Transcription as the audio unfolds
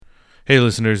Hey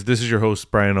listeners, this is your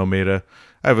host Brian Almeida.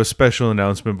 I have a special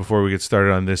announcement before we get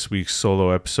started on this week's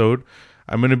solo episode.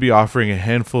 I'm going to be offering a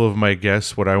handful of my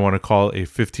guests what I want to call a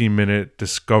 15-minute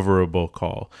discoverable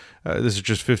call. This is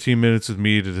just 15 minutes with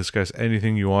me to discuss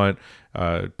anything you want,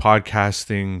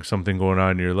 podcasting, something going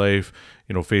on in your life,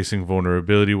 facing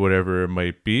vulnerability, whatever it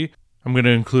might be. I'm going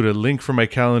to include a link for my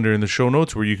calendar in the show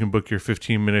notes where you can book your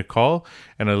 15-minute call,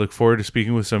 and I look forward to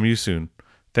speaking with some of you soon.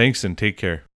 Thanks and take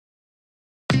care.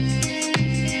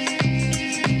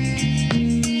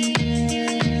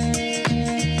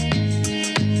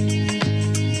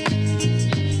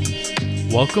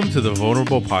 Welcome to the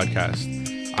Vulnerable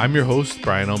Podcast. I'm your host,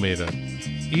 Brian Almeida.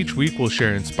 Each week we'll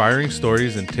share inspiring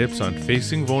stories and tips on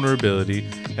facing vulnerability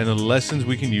and the lessons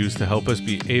we can use to help us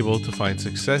be able to find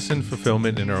success and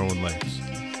fulfillment in our own lives.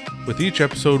 With each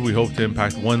episode, we hope to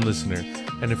impact one listener,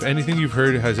 and if anything you've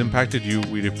heard has impacted you,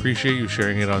 we'd appreciate you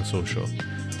sharing it on social.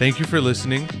 Thank you for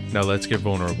listening. Now let's get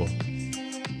vulnerable.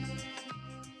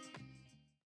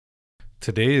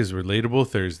 Today is Relatable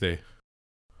Thursday.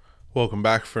 Welcome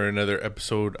back for another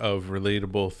episode of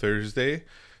Relatable Thursday.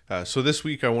 So this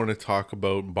week I want to talk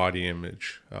about body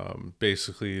image,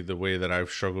 basically the way that I've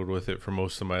struggled with it for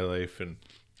most of my life, and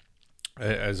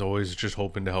as always, just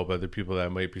hoping to help other people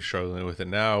that might be struggling with it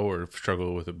now or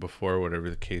struggled with it before, whatever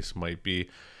the case might be.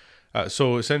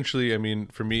 So essentially,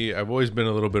 for me, I've always been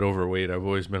a little bit overweight. I've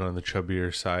always been on the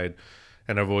chubbier side,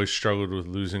 and I've always struggled with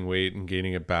losing weight and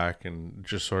gaining it back and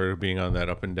just sort of being on that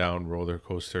up and down roller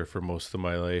coaster for most of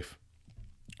my life.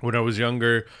 When I was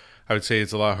younger, I would say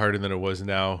it's a lot harder than it was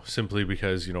now, simply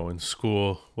because, in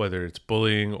school, whether it's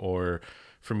bullying or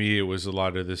for me, it was a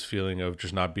lot of this feeling of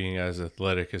just not being as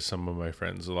athletic as some of my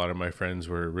friends. A lot of my friends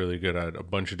were really good at a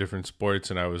bunch of different sports,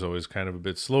 and I was always kind of a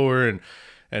bit slower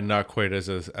and not quite as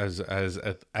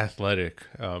athletic.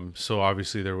 So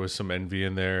obviously there was some envy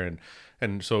in there,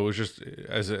 and so it was just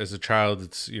as a child,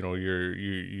 it's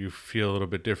you feel a little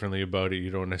bit differently about it.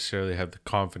 You don't necessarily have the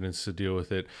confidence to deal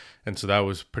with it, and so that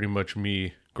was pretty much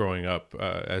me growing up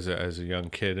as a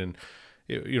young kid. And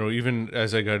even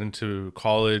as I got into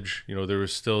college, there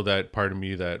was still that part of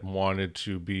me that wanted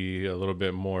to be a little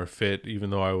bit more fit,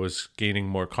 even though I was gaining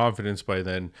more confidence by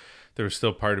then. There was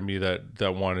still part of me that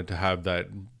wanted to have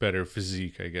that better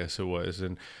physique, I guess it was.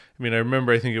 And I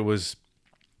remember, I think it was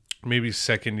maybe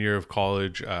second year of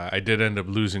college, I did end up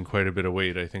losing quite a bit of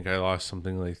weight. I think I lost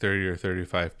something like 30 or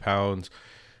 35 pounds.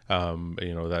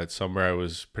 That summer I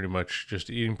was pretty much just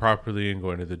eating properly and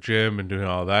going to the gym and doing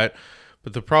all that.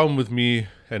 But the problem with me,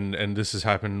 and this has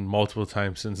happened multiple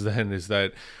times since then, is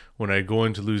that when I go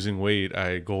into losing weight,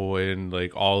 I go in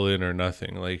like all in or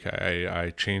nothing. Like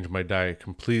I change my diet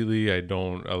completely. I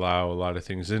don't allow a lot of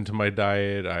things into my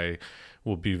diet. I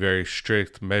will be very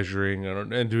strict, measuring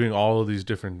and doing all of these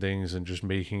different things and just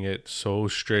making it so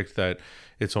strict that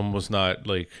it's almost not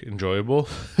like enjoyable.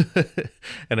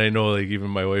 And I know like even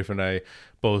my wife and I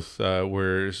both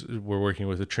were working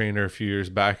with a trainer a few years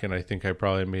back, and I think I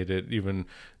probably made it even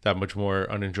that much more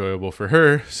unenjoyable for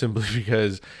her, simply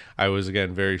because I was,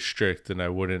 again, very strict, and I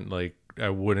wouldn't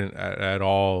at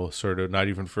all, sort of, not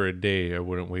even for a day, I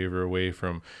wouldn't waver away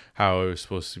from how I was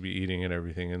supposed to be eating and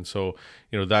everything. And so,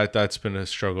 that's been a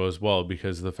struggle as well,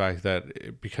 because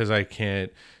I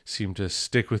can't seem to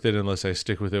stick with it unless I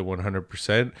stick with it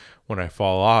 100%. When I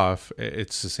fall off,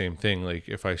 it's the same thing. Like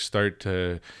if I start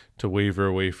to waver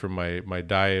away from my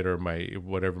diet or my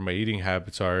whatever my eating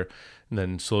habits are, and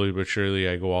then slowly but surely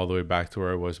I go all the way back to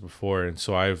where I was before. And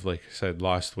so I've, like I said,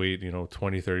 lost weight,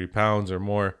 20, 30 pounds or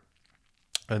more,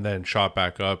 and then shot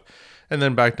back up and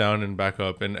then back down and back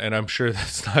up. And I'm sure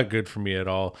that's not good for me at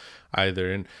all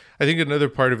either. And I think another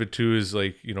part of it too is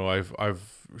like,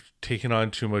 I've taken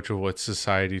on too much of what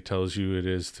society tells you it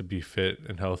is to be fit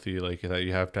and healthy, like that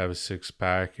you have to have a six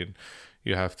pack and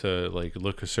you have to like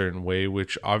look a certain way,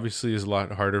 which obviously is a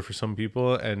lot harder for some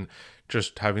people. And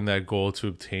just having that goal to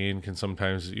obtain can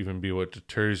sometimes even be what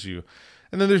deters you.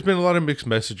 And then there's been a lot of mixed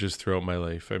messages throughout my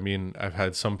life. I've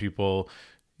had some people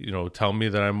tell me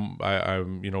that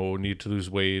I'm need to lose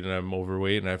weight and I'm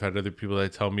overweight. And I've had other people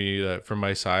that tell me that for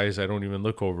my size, I don't even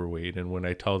look overweight. And when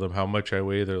I tell them how much I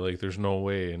weigh, they're like, there's no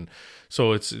way. And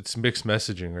so it's mixed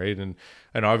messaging, right?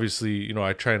 And obviously,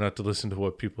 I try not to listen to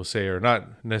what people say, or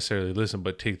not necessarily listen,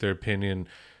 but take their opinion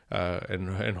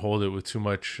and hold it with too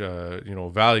much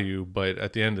value. But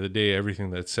at the end of the day,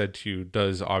 everything that's said to you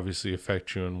does obviously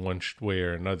affect you in one way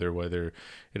or another, whether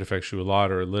it affects you a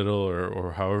lot or a little,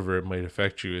 or however it might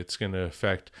affect you. It's going to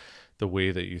affect the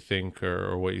way that you think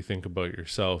or what you think about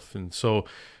yourself. And so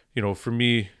for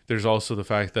me, there's also the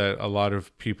fact that a lot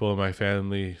of people in my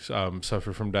family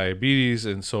suffer from diabetes,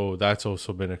 and so that's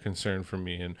also been a concern for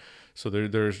me. And So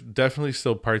there's definitely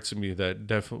still parts of me that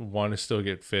definitely want to still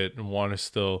get fit and want to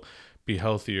still be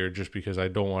healthier, just because I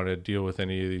don't want to deal with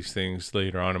any of these things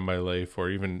later on in my life or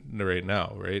even right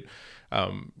now, right?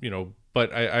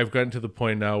 But I've gotten to the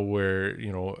point now where,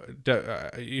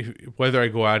 whether I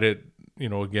go at it,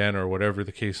 again, or whatever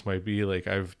the case might be, like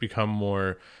I've become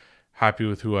more happy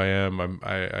with who I am.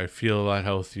 I feel a lot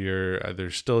healthier.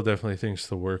 There's still definitely things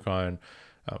to work on,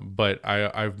 but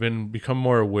I've become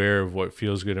more aware of what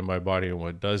feels good in my body and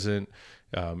what doesn't.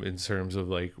 In terms of,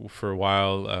 like, for a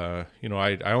while,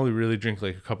 I only really drink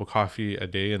like a cup of coffee a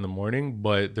day in the morning,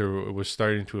 but it was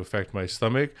starting to affect my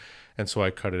stomach, and so I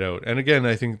cut it out. And again,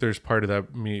 I think there's part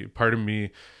of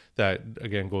me that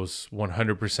again goes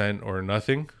 100% or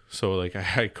nothing. So like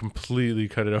I completely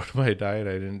cut it out of my diet.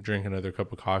 I didn't drink another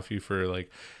cup of coffee for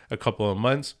like a couple of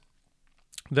months.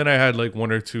 Then I had like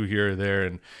one or two here or there,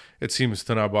 and it seems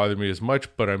to not bother me as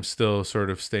much, but I'm still sort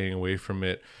of staying away from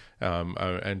it,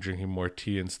 and drinking more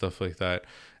tea and stuff like that.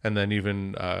 And then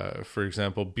even, for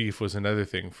example, beef was another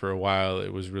thing. For a while,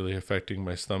 it was really affecting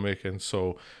my stomach, and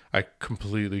so I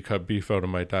completely cut beef out of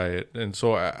my diet. And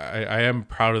so I am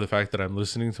proud of the fact that I'm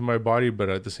listening to my body, but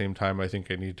at the same time, I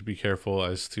think I need to be careful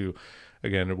as to,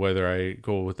 again, whether I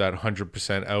go with that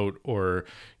 100% out or,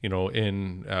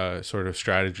 in sort of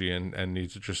strategy, and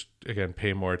need to just, again,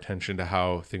 pay more attention to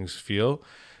how things feel.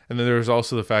 And then there's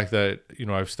also the fact that,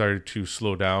 I've started to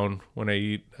slow down when I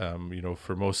eat.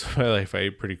 For most of my life, I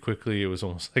ate pretty quickly. It was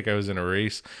almost like I was in a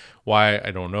race. Why?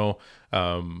 I don't know.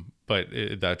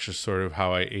 That's just sort of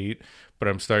how I ate. But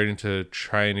I'm starting to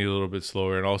try and eat a little bit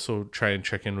slower, and also try and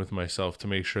check in with myself to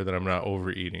make sure that I'm not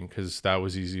overeating, because that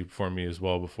was easy for me as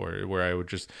well before, where I would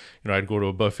just, I'd go to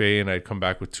a buffet and I'd come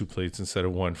back with 2 plates instead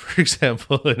of one, for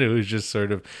example. And it was just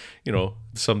sort of,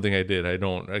 something I did. I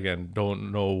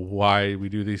don't know why we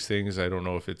do these things. I don't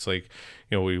know if it's like,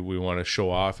 we want to show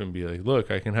off and be like,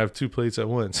 look, I can have 2 plates at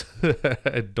once.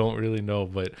 I don't really know,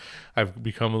 but I've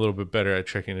become a little bit better at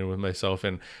checking in with myself.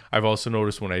 And I've also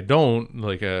noticed when I don't,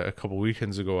 like a couple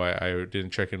weekends ago, I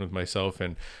didn't check in with myself,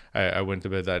 and I went to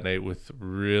bed that night with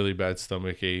really bad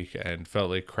stomach ache and felt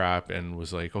like crap, and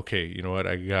was like, okay, you know what?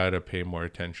 I gotta pay more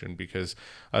attention, because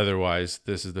otherwise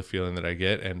this is the feeling that I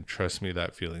get. And trust me,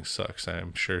 that feeling sucks.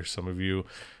 I'm sure some of you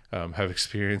have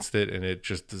experienced it, and it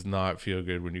just does not feel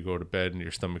good when you go to bed and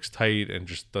your stomach's tight and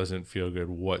just doesn't feel good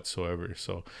whatsoever.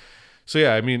 So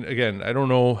yeah, I mean, again, I don't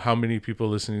know how many people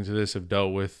listening to this have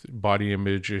dealt with body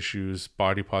image issues,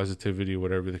 body positivity,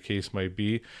 whatever the case might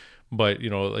be. But,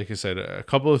 like I said, a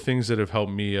couple of things that have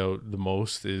helped me out the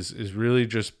most is really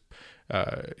just,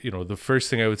 the first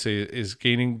thing I would say is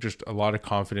gaining just a lot of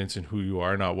confidence in who you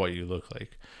are, not what you look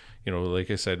like. Like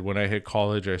I said, when I hit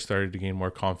college, I started to gain more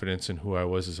confidence in who I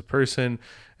was as a person.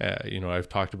 I've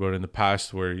talked about in the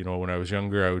past where, when I was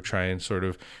younger, I would try and sort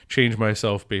of change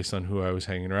myself based on who I was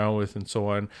hanging around with and so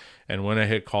on. And when I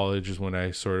hit college is when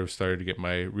I sort of started to get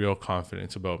my real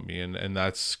confidence about me. And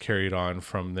that's carried on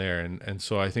from there. And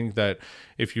so I think that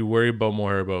if you worry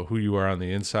more about who you are on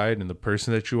the inside and the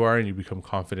person that you are, and you become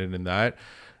confident in that,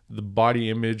 the body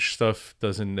image stuff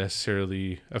doesn't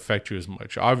necessarily affect you as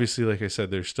much. Obviously, like I said,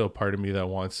 there's still part of me that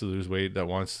wants to lose weight, that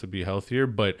wants to be healthier,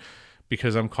 but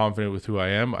because I'm confident with who I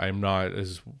am, I'm not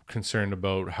as concerned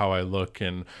about how I look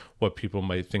and what people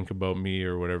might think about me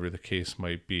or whatever the case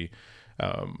might be.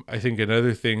 I think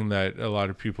another thing that a lot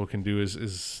of people can do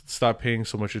is stop paying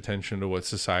so much attention to what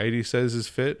society says is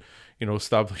fit.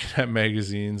 Stop looking at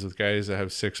magazines with guys that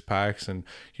have six packs and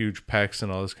huge pecs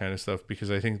and all this kind of stuff, because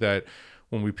I think that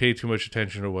when we pay too much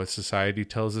attention to what society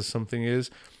tells us something is,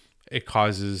 it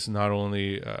causes not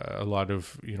only a lot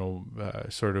of,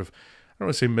 sort of, I don't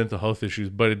want to say mental health issues,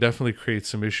 but it definitely creates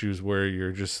some issues where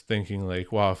you're just thinking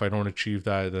like, wow, if I don't achieve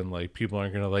that, then like people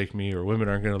aren't going to like me, or women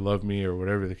aren't going to love me, or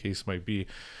whatever the case might be.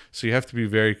 So you have to be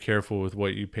very careful with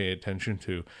what you pay attention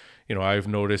to. I've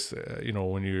noticed,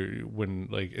 when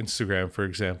like Instagram, for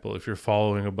example, if you're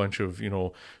following a bunch of,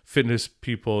 fitness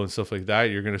people and stuff like that,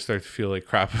 you're going to start to feel like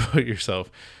crap about yourself.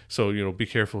 So, be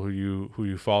careful who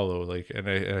you follow. Like, and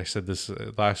I said this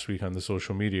last week on the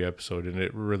social media episode, and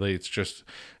it relates just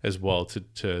as well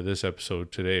to this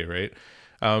episode today. Right.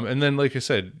 And then, like I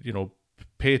said,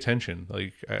 pay attention.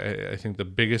 Like, I think the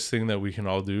biggest thing that we can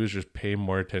all do is just pay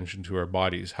more attention to our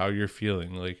bodies, how you're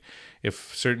feeling. Like,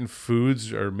 if certain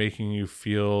foods are making you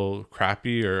feel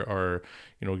crappy, or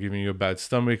giving you a bad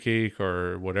stomach ache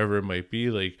or whatever it might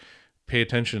be, like, pay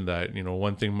attention to that.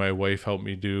 One thing my wife helped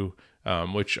me do,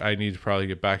 which I need to probably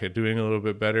get back at doing a little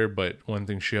bit better, but one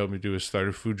thing she helped me do is start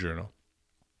a food journal.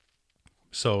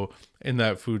 So in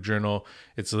that food journal,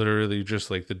 it's literally just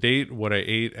like the date, what I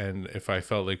ate, and if I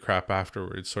felt like crap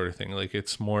afterwards, sort of thing. Like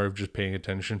it's more of just paying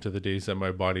attention to the days that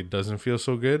my body doesn't feel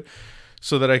so good,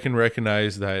 so that I can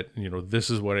recognize that, this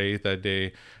is what I ate that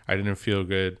day. I didn't feel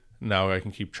good. Now I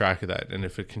can keep track of that. And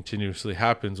if it continuously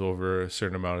happens over a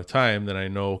certain amount of time, then I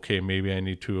know, okay, maybe I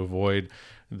need to avoid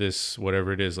this,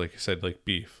 whatever it is. Like I said, like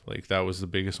beef, like that was the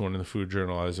biggest one in the food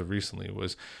journal as of recently.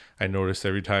 Was I noticed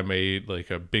every time I ate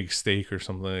like a big steak or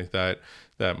something like that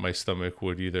my stomach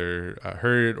would either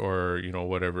hurt, or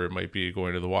whatever it might be,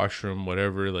 going to the washroom,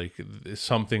 whatever, like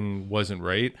something wasn't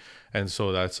right. And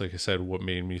so that's, like I said, what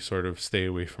made me sort of stay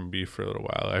away from beef for a little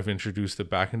while. I've introduced it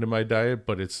back into my diet,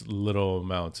 but it's little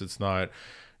amounts. It's not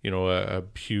a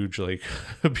huge like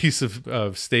a piece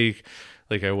of steak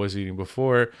like I was eating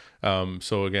before.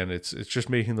 So again, it's just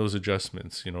making those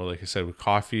adjustments. Like I said, with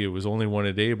coffee, it was only one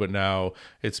a day, but now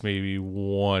it's maybe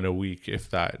one a week, if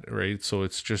that, right? So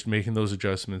it's just making those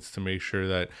adjustments to make sure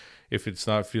that if it's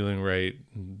not feeling right,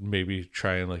 maybe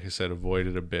try and, like I said, avoid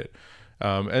it a bit.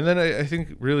 And then I think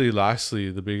really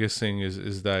lastly, the biggest thing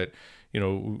is that,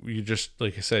 you just,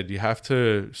 like I said, you have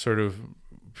to sort of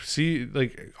see,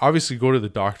 like, obviously go to the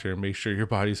doctor and make sure your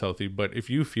body's healthy. But if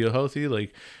you feel healthy,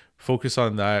 like, focus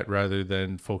on that rather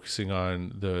than focusing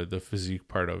on the physique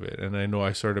part of it. And I know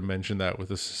I sort of mentioned that with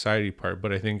the society part,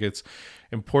 but I think it's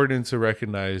important to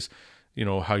recognize,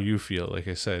 how you feel. Like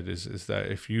I said, is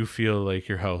that if you feel like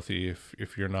you're healthy,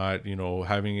 if you're not,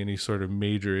 having any sort of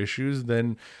major issues,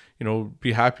 then,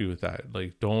 be happy with that.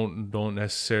 Like, don't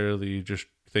necessarily just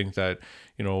think that,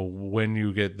 when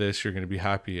you get this, you're going to be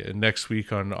happy. And next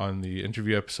week on the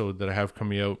interview episode that I have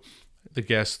coming out, the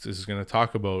guest is going to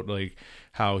talk about like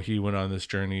how he went on this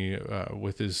journey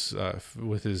with his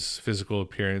physical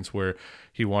appearance, where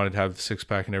he wanted to have the six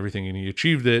pack and everything, and he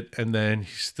achieved it, and then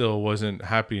he still wasn't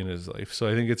happy in his life. So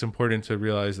I think it's important to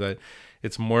realize that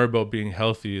it's more about being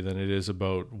healthy than it is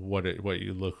about what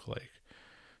you look like.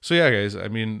 So yeah, guys, I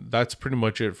mean, that's pretty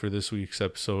much it for this week's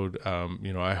episode.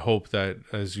 I hope that,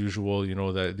 as usual,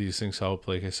 that these things help.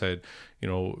 Like I said,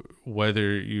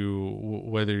 whether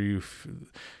you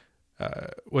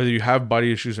have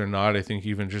body issues or not, I think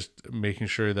even just making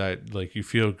sure that like you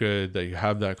feel good, that you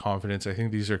have that confidence, I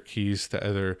think these are keys to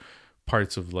other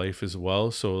parts of life as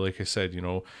well. So like I said,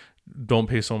 don't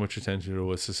pay so much attention to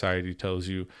what society tells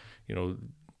you.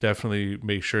 Definitely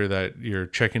make sure that you're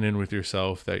checking in with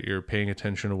yourself, that you're paying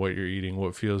attention to what you're eating,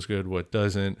 what feels good, what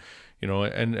doesn't,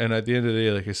 and at the end of the day,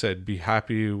 like I said, be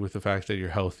happy with the fact that you're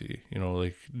healthy.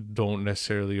 Like, don't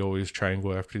necessarily always try and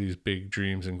go after these big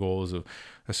dreams and goals of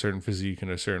a certain physique and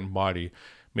a certain body.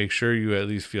 Make sure you at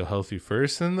least feel healthy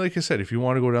first. And like I said, if you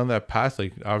want to go down that path,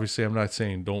 like obviously I'm not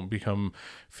saying don't become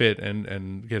fit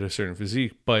and get a certain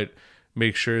physique, but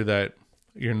make sure that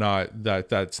you're not,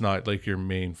 that's not like your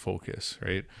main focus,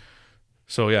 right?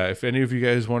 So yeah, if any of you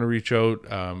guys want to reach out,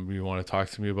 you want to talk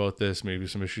to me about this, maybe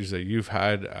some issues that you've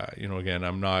had, again,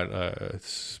 I'm not a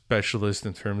specialist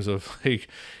in terms of like,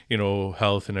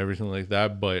 health and everything like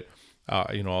that, but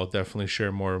I'll definitely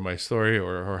share more of my story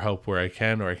or help where I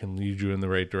can, or I can lead you in the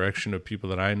right direction of people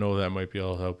that I know that might be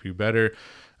able to help you better.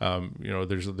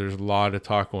 There's a lot of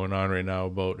talk going on right now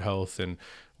about health and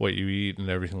what you eat and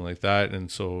everything like that. And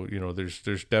so,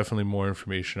 there's definitely more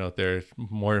information out there,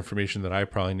 more information that I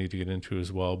probably need to get into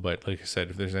as well. But like I said,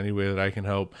 if there's any way that I can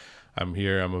help, I'm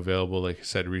here, I'm available. Like I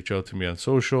said, reach out to me on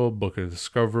social, book a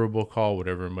discoverable call,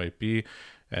 whatever it might be,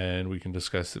 and we can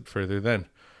discuss it further then.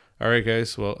 All right,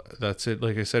 guys. Well, that's it.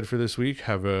 Like I said, for this week,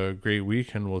 have a great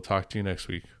week, and we'll talk to you next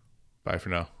week. Bye for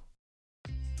now.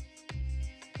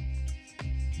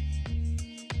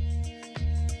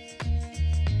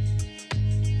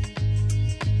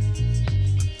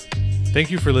 Thank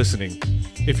you for listening.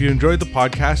 If you enjoyed the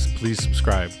podcast, please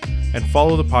subscribe and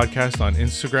follow the podcast on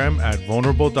Instagram at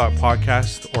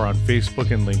vulnerable.podcast or on Facebook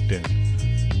and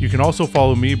LinkedIn. You can also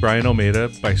follow me, Brian Almeida,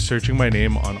 by searching my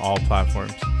name on all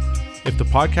platforms. If the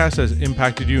podcast has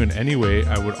impacted you in any way,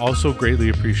 I would also greatly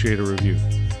appreciate a review.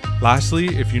 Lastly,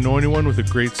 if you know anyone with a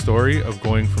great story of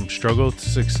going from struggle to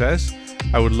success,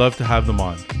 I would love to have them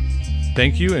on.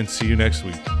 Thank you and see you next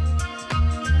week.